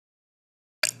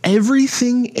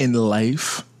Everything in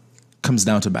life comes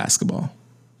down to basketball.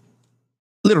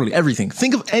 Literally everything.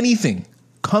 Think of anything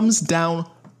comes down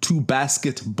to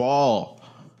basketball.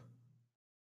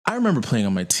 I remember playing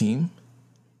on my team,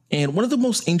 and one of the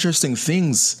most interesting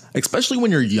things, especially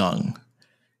when you're young,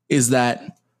 is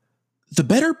that the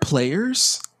better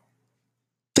players,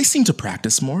 they seem to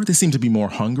practice more. They seem to be more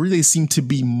hungry. They seem to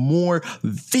be more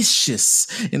vicious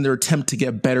in their attempt to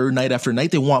get better night after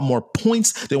night. They want more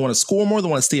points. They want to score more. They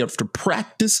want to stay up to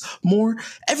practice more.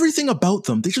 Everything about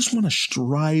them, they just want to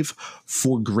strive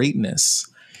for greatness.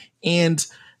 And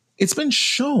it's been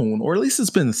shown, or at least it's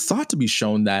been thought to be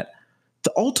shown, that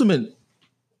the ultimate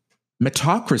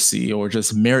meritocracy, or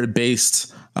just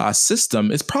merit-based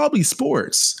system, is probably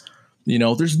sports. You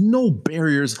know, there's no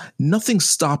barriers. Nothing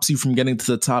stops you from getting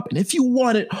to the top. And if you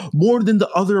want it more than the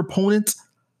other opponent,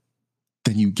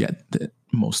 then you get it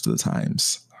most of the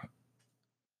times.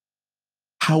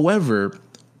 However,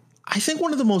 I think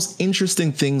one of the most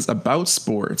interesting things about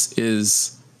sports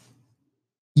is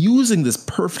using this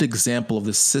perfect example of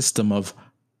this system of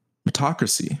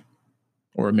meritocracy,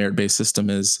 or a merit-based system,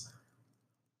 is,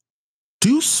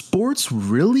 do sports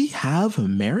really have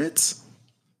merit?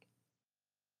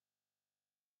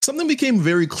 Something became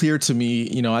very clear to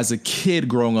me, as a kid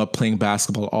growing up playing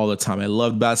basketball all the time. I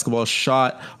loved basketball,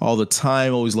 shot all the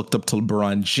time, always looked up to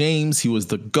LeBron James. He was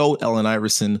the GOAT, Allen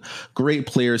Iverson, great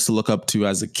players to look up to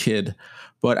as a kid.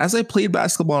 But as I played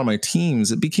basketball on my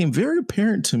teams, it became very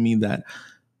apparent to me that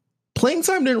playing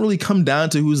time didn't really come down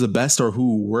to who's the best or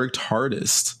who worked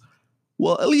hardest.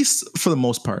 Well, at least for the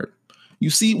most part. You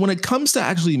see, when it comes to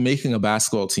actually making a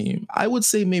basketball team, I would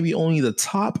say maybe only the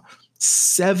top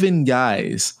 7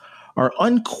 guys are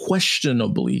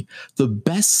unquestionably the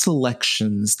best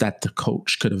selections that the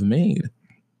coach could have made.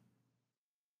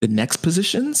 The next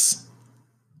positions?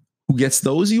 Who gets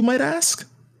those, you might ask?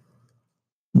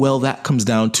 Well, that comes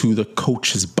down to the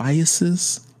coach's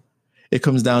biases. It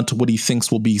comes down to what he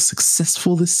thinks will be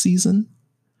successful this season.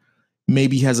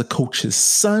 Maybe he has a coach's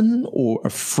son or a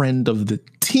friend of the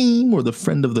team, or the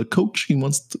friend of the coach he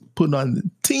wants to put on the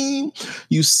team.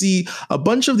 You see, a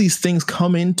bunch of these things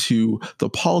come into the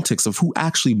politics of who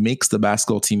actually makes the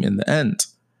basketball team in the end.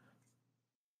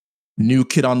 New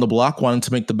kid on the block wanting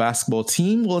to make the basketball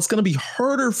team. Well, it's going to be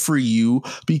harder for you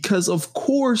because, of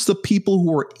course, the people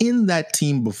who were in that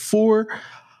team before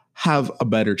have a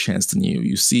better chance than you.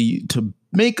 You see, to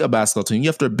make a basketball team, you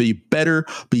have to be better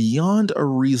beyond a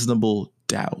reasonable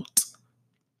doubt.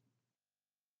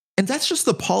 And that's just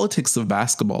the politics of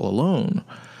basketball alone.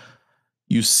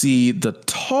 You see, the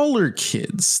taller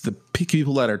kids, the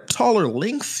people that are taller,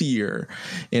 lengthier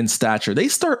in stature, they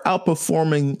start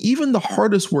outperforming even the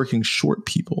hardest working short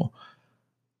people.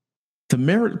 The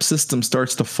merit system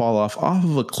starts to fall off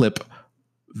of a cliff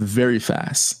very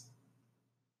fast.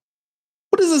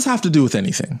 What does this have to do with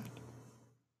anything?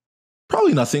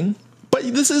 Probably nothing. But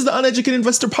this is the Uneducated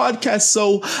Investor Podcast,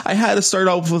 so I had to start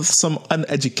off with some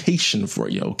uneducation for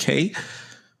you, okay?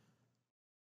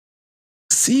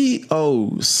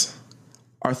 CEOs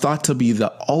are thought to be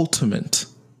the ultimate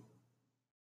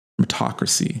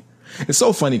meritocracy. It's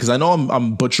so funny because I know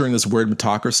I'm butchering this word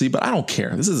meritocracy, but I don't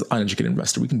care. This is Uneducated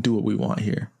Investor. We can do what we want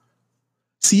here.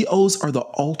 CEOs are the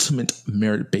ultimate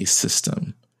merit-based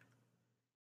system.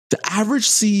 The average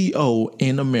CEO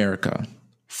in America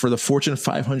for the Fortune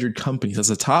 500 companies, that's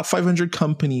the top 500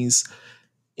 companies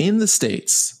in the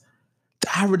States,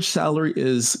 the average salary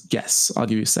is, guess, I'll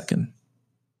give you a second.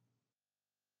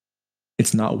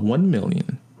 It's not 1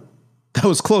 million. That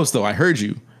was close though. I heard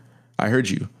you.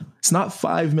 It's not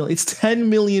 5 million. It's $10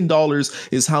 million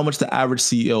is how much the average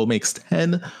CEO makes.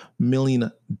 $10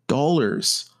 million.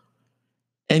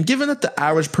 And given that the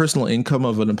average personal income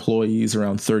of an employee is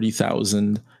around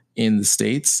 $30,000 in the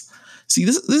States, see,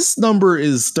 this number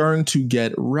is starting to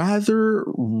get rather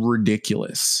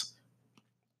ridiculous.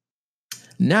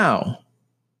 Now,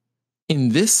 in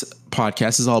this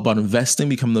podcast is all about investing,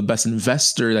 becoming the best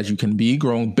investor that you can be,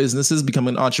 growing businesses,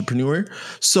 becoming an entrepreneur.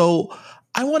 So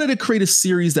I wanted to create a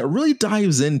series that really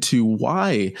dives into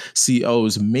why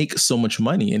CEOs make so much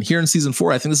money. And here in season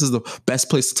 4, I think this is the best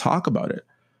place to talk about it.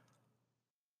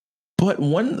 But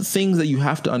one thing that you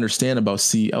have to understand about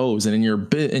CEOs, and in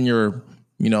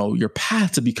your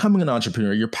path to becoming an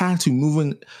entrepreneur, your path to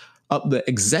moving up the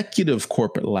executive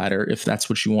corporate ladder, if that's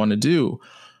what you want to do,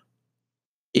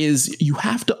 is you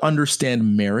have to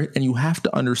understand merit, and you have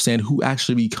to understand who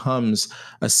actually becomes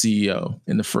a CEO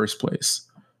in the first place.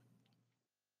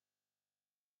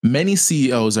 Many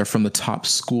CEOs are from the top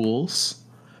schools.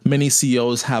 Many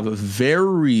CEOs have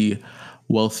very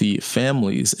wealthy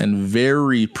families and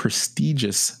very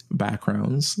prestigious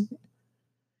backgrounds.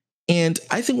 And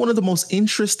I think one of the most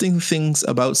interesting things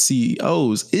about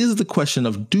CEOs is the question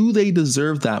of, do they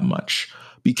deserve that much?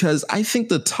 Because I think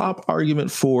the top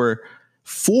argument for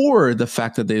the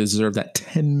fact that they deserve that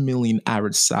 10 million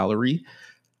average salary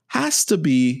has to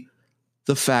be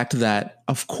the fact that,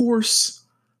 of course,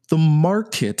 the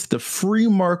market, the free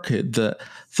market, the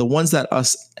ones that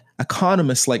us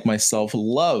economists like myself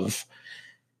love,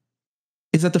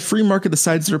 is that the free market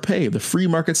decides their pay. The free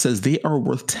market says they are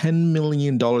worth $10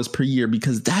 million per year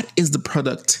because that is the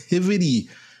productivity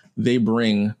they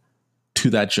bring to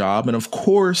that job. And of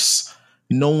course,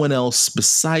 no one else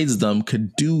besides them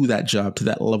could do that job to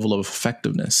that level of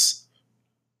effectiveness.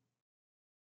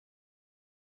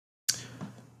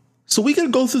 So we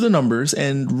could go through the numbers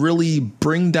and really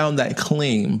bring down that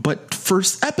claim. But for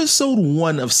episode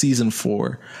 1 of season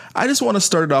 4, I just want to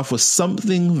start it off with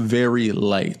something very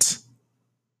light.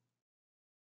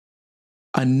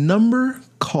 A number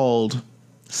called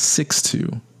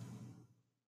 6'2".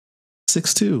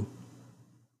 6'2".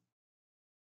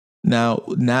 Now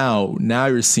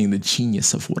you're seeing the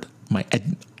genius of what my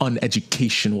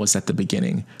uneducation was at the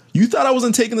beginning. You thought I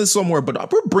wasn't taking this somewhere,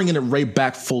 but we're bringing it right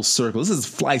back full circle. This is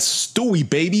Fly Stewie,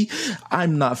 baby.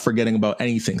 I'm not forgetting about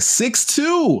anything.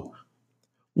 6'2".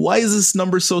 Why is this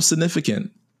number so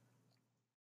significant?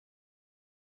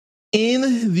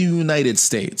 In the United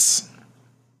States,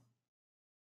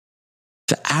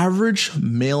 the average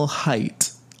male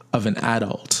height of an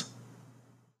adult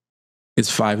is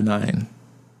 5'9".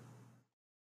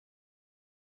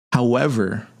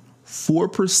 However,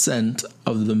 4%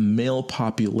 of the male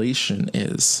population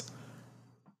is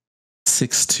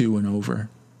 6'2" and over.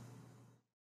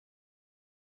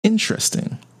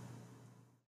 Interesting.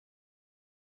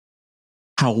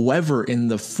 However, in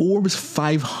the Forbes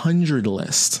 500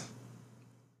 list,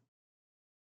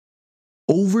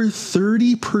 over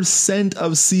 30%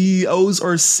 of CEOs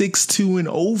are 6'2" and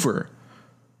over.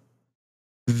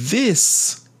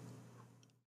 This,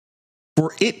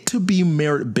 for it to be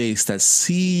merit-based, that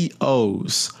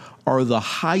CEOs are the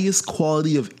highest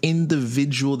quality of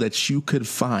individual that you could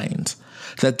find,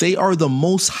 that they are the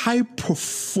most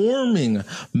high-performing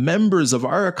members of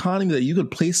our economy that you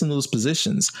could place in those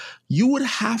positions, you would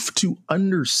have to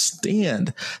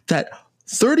understand that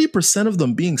 30% of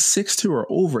them being 6'2" or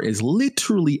over is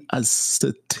literally a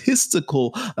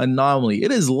statistical anomaly.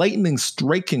 It is lightning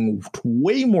striking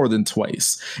way more than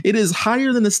twice. It is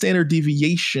higher than the standard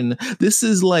deviation. This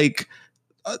is like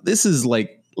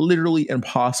literally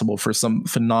impossible for some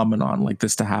phenomenon like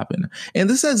this to happen. And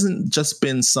this hasn't just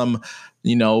been some,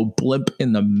 blimp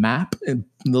in the map, a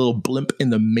little blimp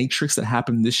in the matrix that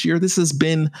happened this year. This has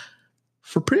been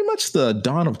for pretty much the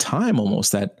dawn of time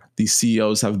almost, that these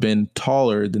CEOs have been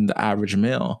taller than the average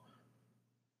male.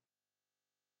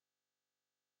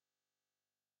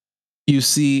 You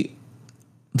see,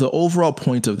 the overall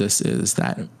point of this is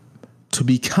that to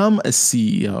become a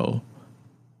CEO,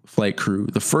 flight crew,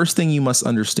 the first thing you must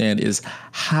understand is,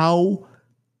 how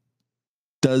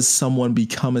does someone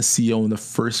become a CEO in the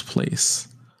first place?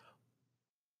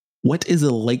 What is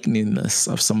the likeliness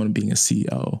of someone being a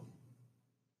CEO?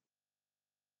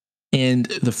 And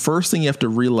the first thing you have to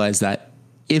realize that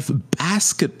if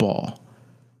basketball,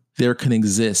 there can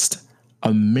exist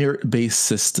a merit-based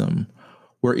system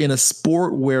where in a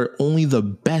sport where only the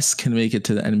best can make it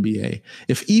to the NBA,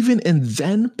 if even and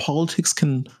then politics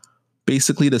can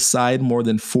basically decide more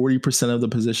than 40% of the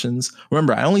positions.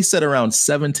 Remember, I only said around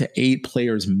 7 to 8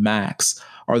 players max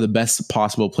are the best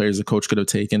possible players the coach could have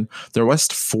taken. The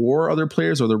rest 4 other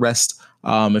players, or the rest,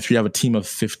 if you have a team of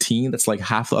 15, that's like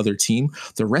half the other team.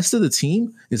 The rest of the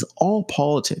team is all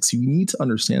politics. You need to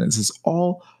understand this is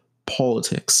all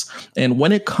politics. And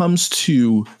when it comes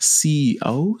to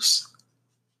CEOs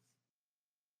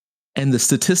and the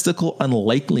statistical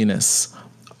unlikeliness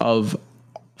of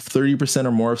 30%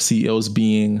 or more of CEOs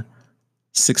being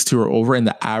 6'2" or over, and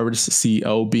the average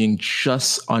CEO being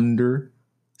just under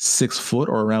 6 foot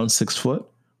or around 6 foot,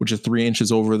 which is 3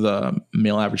 inches over the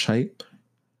male average height.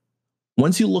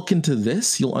 Once you look into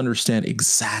this, you'll understand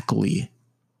exactly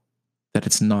that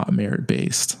it's not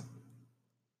merit-based.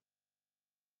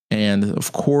 And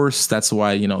of course, that's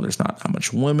why, there's not that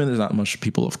much women, there's not much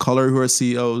people of color who are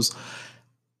CEOs.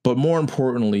 But more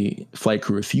importantly, flight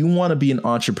crew, if you want to be an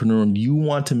entrepreneur and you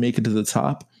want to make it to the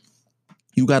top,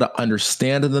 you got to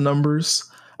understand the numbers,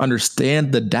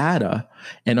 understand the data,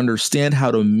 and understand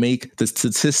how to make the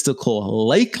statistical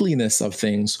likeliness of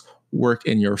things work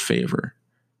in your favor.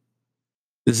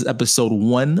 This is episode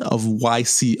 1 of why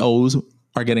CEOs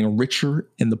are getting richer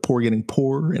and the poor getting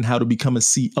poorer, and how to become a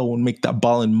CEO and make that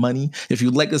ball in money. If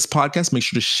you like this podcast, make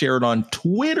sure to share it on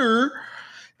Twitter.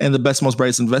 And the best, most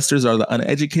brightest investors are the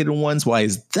uneducated ones. Why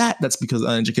is that? That's because an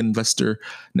uneducated investor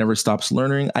never stops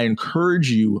learning. I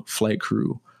encourage you, flight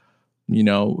crew,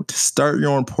 to start your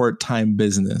own part-time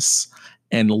business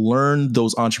and learn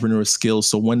those entrepreneurial skills.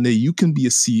 So one day you can be a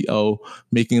CEO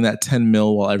making that 10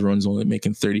 mil while everyone's only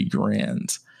making 30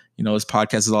 grand. This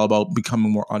podcast is all about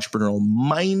becoming more entrepreneurial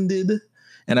minded.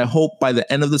 And I hope by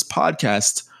the end of this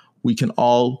podcast, we can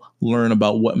all learn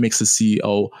about what makes a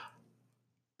CEO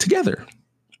together.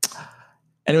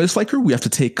 Anyways, Flight Crew, we have to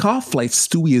take off. Flight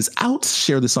Stewie is out.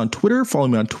 Share this on Twitter. Follow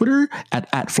me on Twitter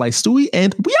at FlyStewie.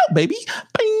 And we out, baby.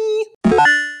 Bye.